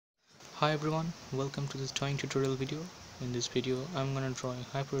Hi everyone, welcome to this drawing tutorial video. In this video I'm gonna draw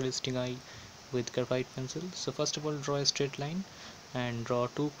a hyperrealistic eye with graphite pencil. So first of all, draw a straight line and draw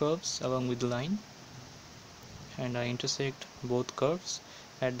two curves along with the line, and I intersect both curves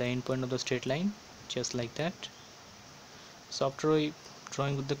at the end point of the straight line, just like that. So after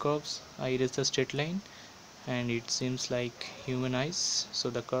drawing with the curves, I erase the straight line and it seems like human eyes, so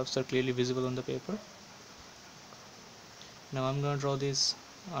the curves are clearly visible on the paper. Now I'm gonna draw this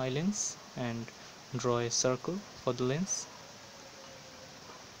eye lens and draw a circle for the lens,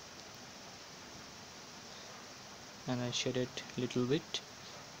 and I shade it a little bit.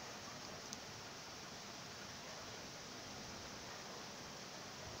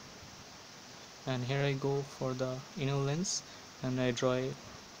 And here I go for the inner lens and I draw a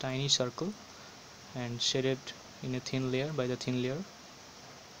tiny circle and shade it in a thin layer by the thin layer.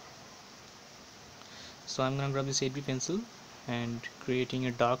 So I'm gonna grab this 8B pencil and creating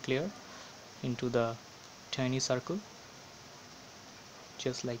a dark layer into the tiny circle,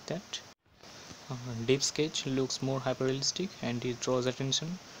 just like that. Deep sketch looks more hyperrealistic and it draws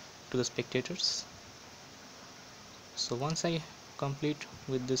attention to the spectators. So once I complete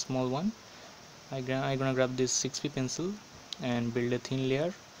with this small one, I'm gonna grab this 6B pencil and build a thin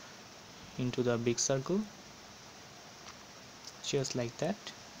layer into the big circle, just like that.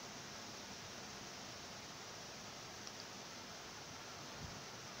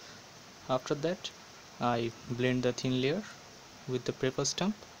 After that, I blend the thin layer with the paper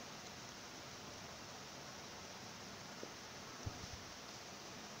stump.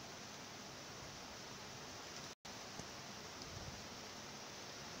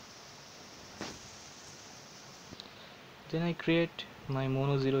 Then I create my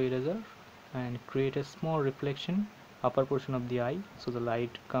mono zero eraser and create a small reflection upper portion of the eye, so the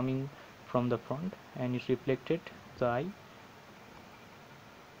light coming from the front and it reflected the eye,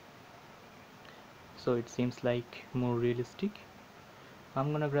 so it seems like more realistic.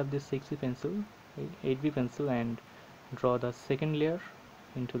 I'm gonna grab this 6B pencil, 8B pencil, and draw the second layer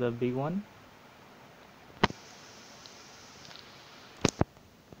into the big one.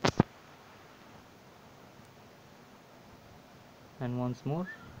 And once more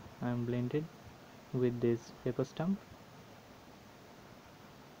I am blended with this paper stump.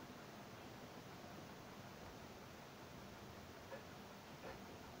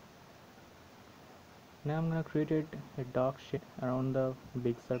 Now I'm gonna create a dark shade around the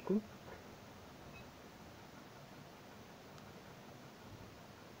big circle.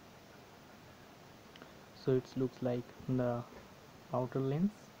 So it looks like the outer lens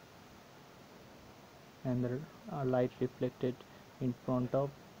and the light reflected in front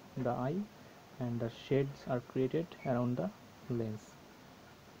of the eye, and the shades are created around the lens.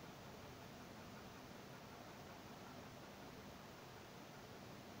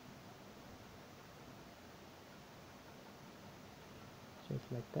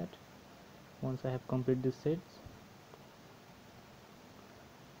 Just like that. Once I have completed these shades,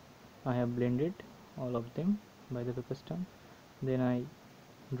 I have blended all of them by the paper stump. Then I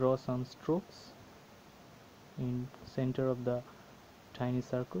draw some strokes in center of the tiny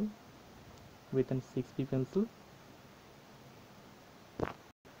circle with an 6B pencil.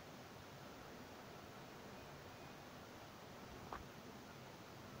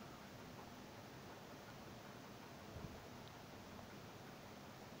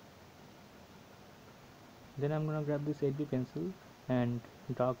 Then I'm gonna grab this 8B pencil and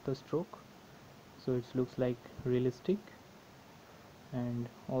dark the stroke so it looks like realistic, and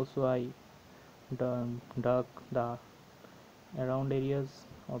also I dark the surrounded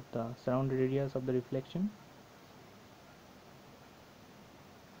areas of the reflection.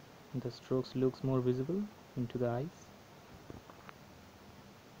 The strokes looks more visible into the eyes.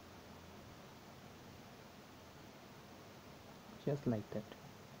 Just like that.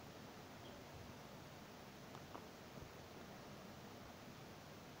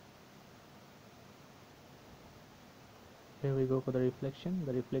 Here we go for the reflection.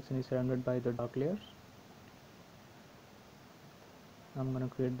 The reflection is surrounded by the dark layers. I'm gonna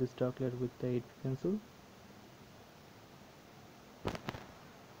create this dark layer with the 8B pencil.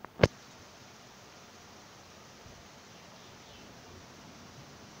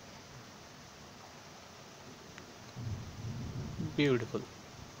 Beautiful.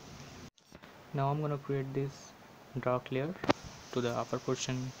 Now I'm gonna create this dark layer to the upper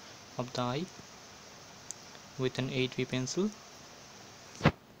portion of the eye with an 8B pencil.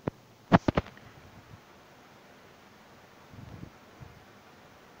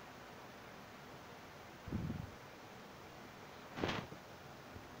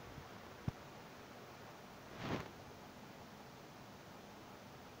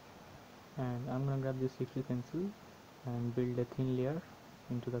 And I'm gonna grab this 6B pencil and build a thin layer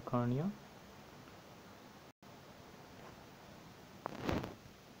into the cornea.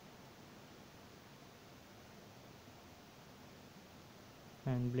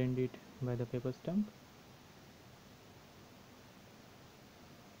 And blend it by the paper stump.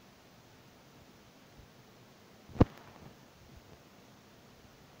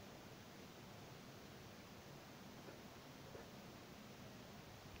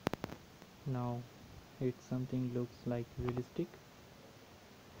 Now it's something looks like realistic.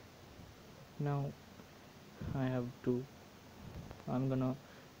 Now I'm gonna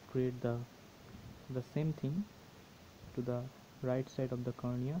create the same thing to the right side of the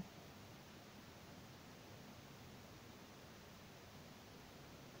cornea.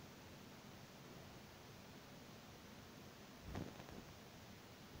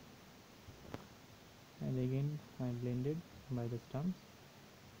 And again I blended by the stumps.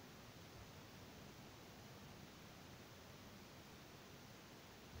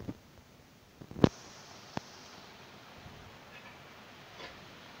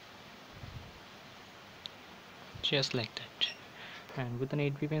 Just like that. And with an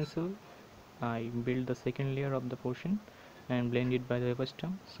 8B pencil I build the second layer of the portion and blend it by the paper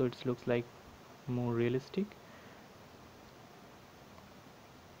stump so it looks like more realistic.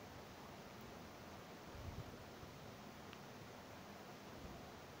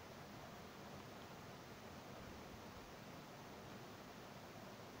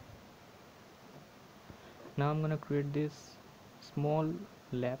 Now I'm gonna create this small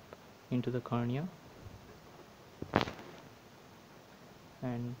lap into the cornea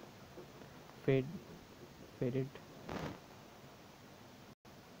and fade it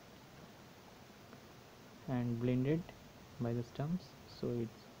and blend it by the stumps so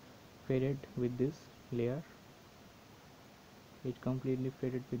it's faded with this layer. It completely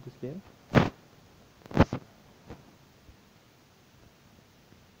faded with this layer.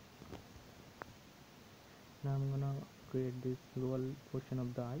 Now I'm gonna create this lower portion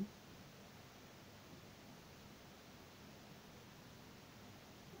of the eye.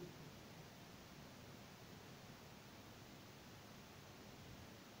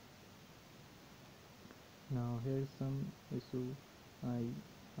 Now here's some issue I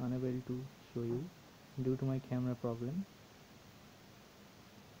unable to show you due to my camera problem.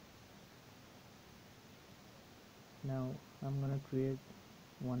 Now I'm gonna create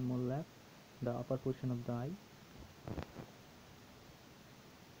one more lap, the upper portion of the eye,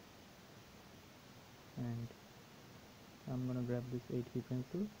 and I'm gonna grab this 8B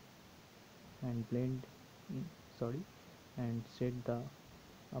pencil and blend sorry and set the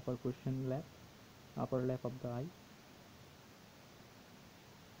upper portion lap, upper lap of the eye.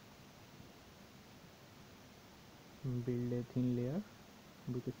 Build a thin layer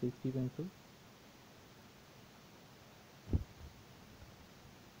with a 6B pencil.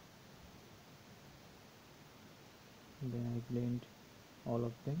 Then I blend all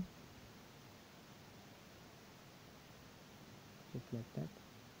of them just like that.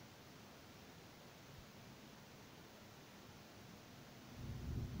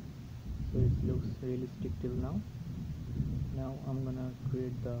 So it looks realistic till now. Now I'm gonna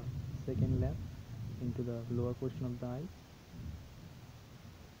create the second lap into the lower portion of the eye.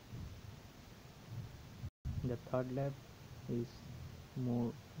 The third lap is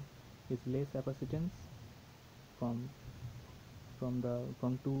more less apacitance from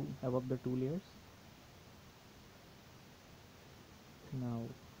two above the two layers. Now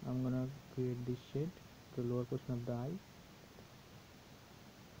I'm gonna create this shade to the lower portion of the eye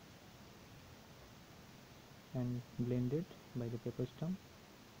and blend it by the paper stump.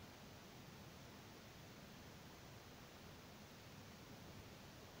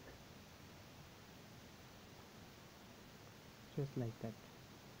 Just like that.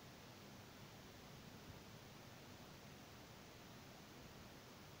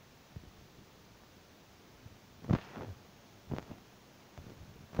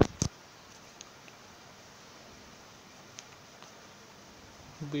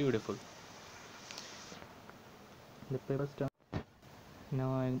 Beautiful. The paper stump.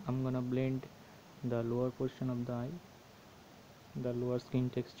 Now I'm gonna blend the lower portion of the eye, the lower skin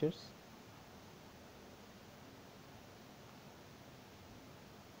textures,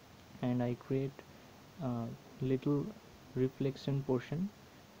 and I create a little reflection portion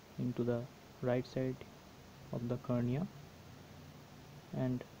into the right side of the cornea,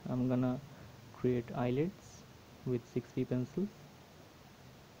 and I'm gonna create eyelids with 6B pencils.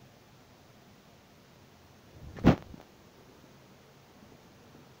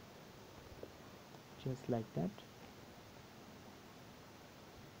 Just like that.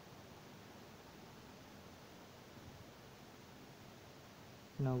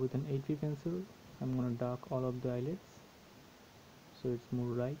 Now with an 8B pencil, I'm gonna dark all of the eyelids so it's more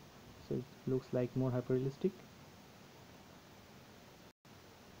right, so it looks like more hyperrealistic.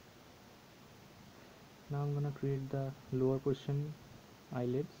 Now I'm gonna create the lower portion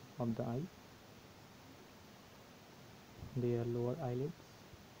eyelids of the eye. They are lower eyelids.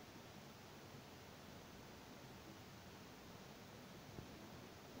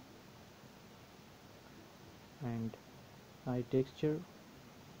 And eye texture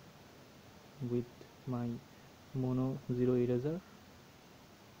with my mono zero eraser.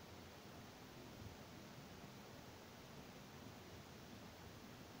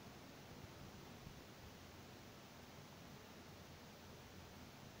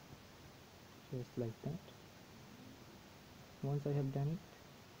 Just like that. Once I have done it,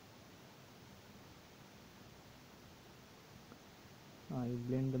 I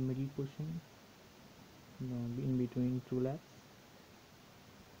blend the middle portion in between two laps.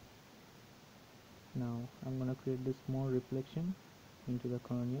 Now I'm gonna create this small reflection into the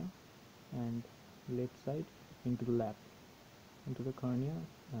cornea and left side into the lap, into the cornea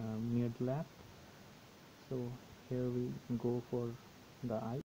near the lap. So here we go for the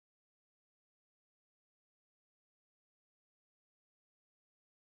eye.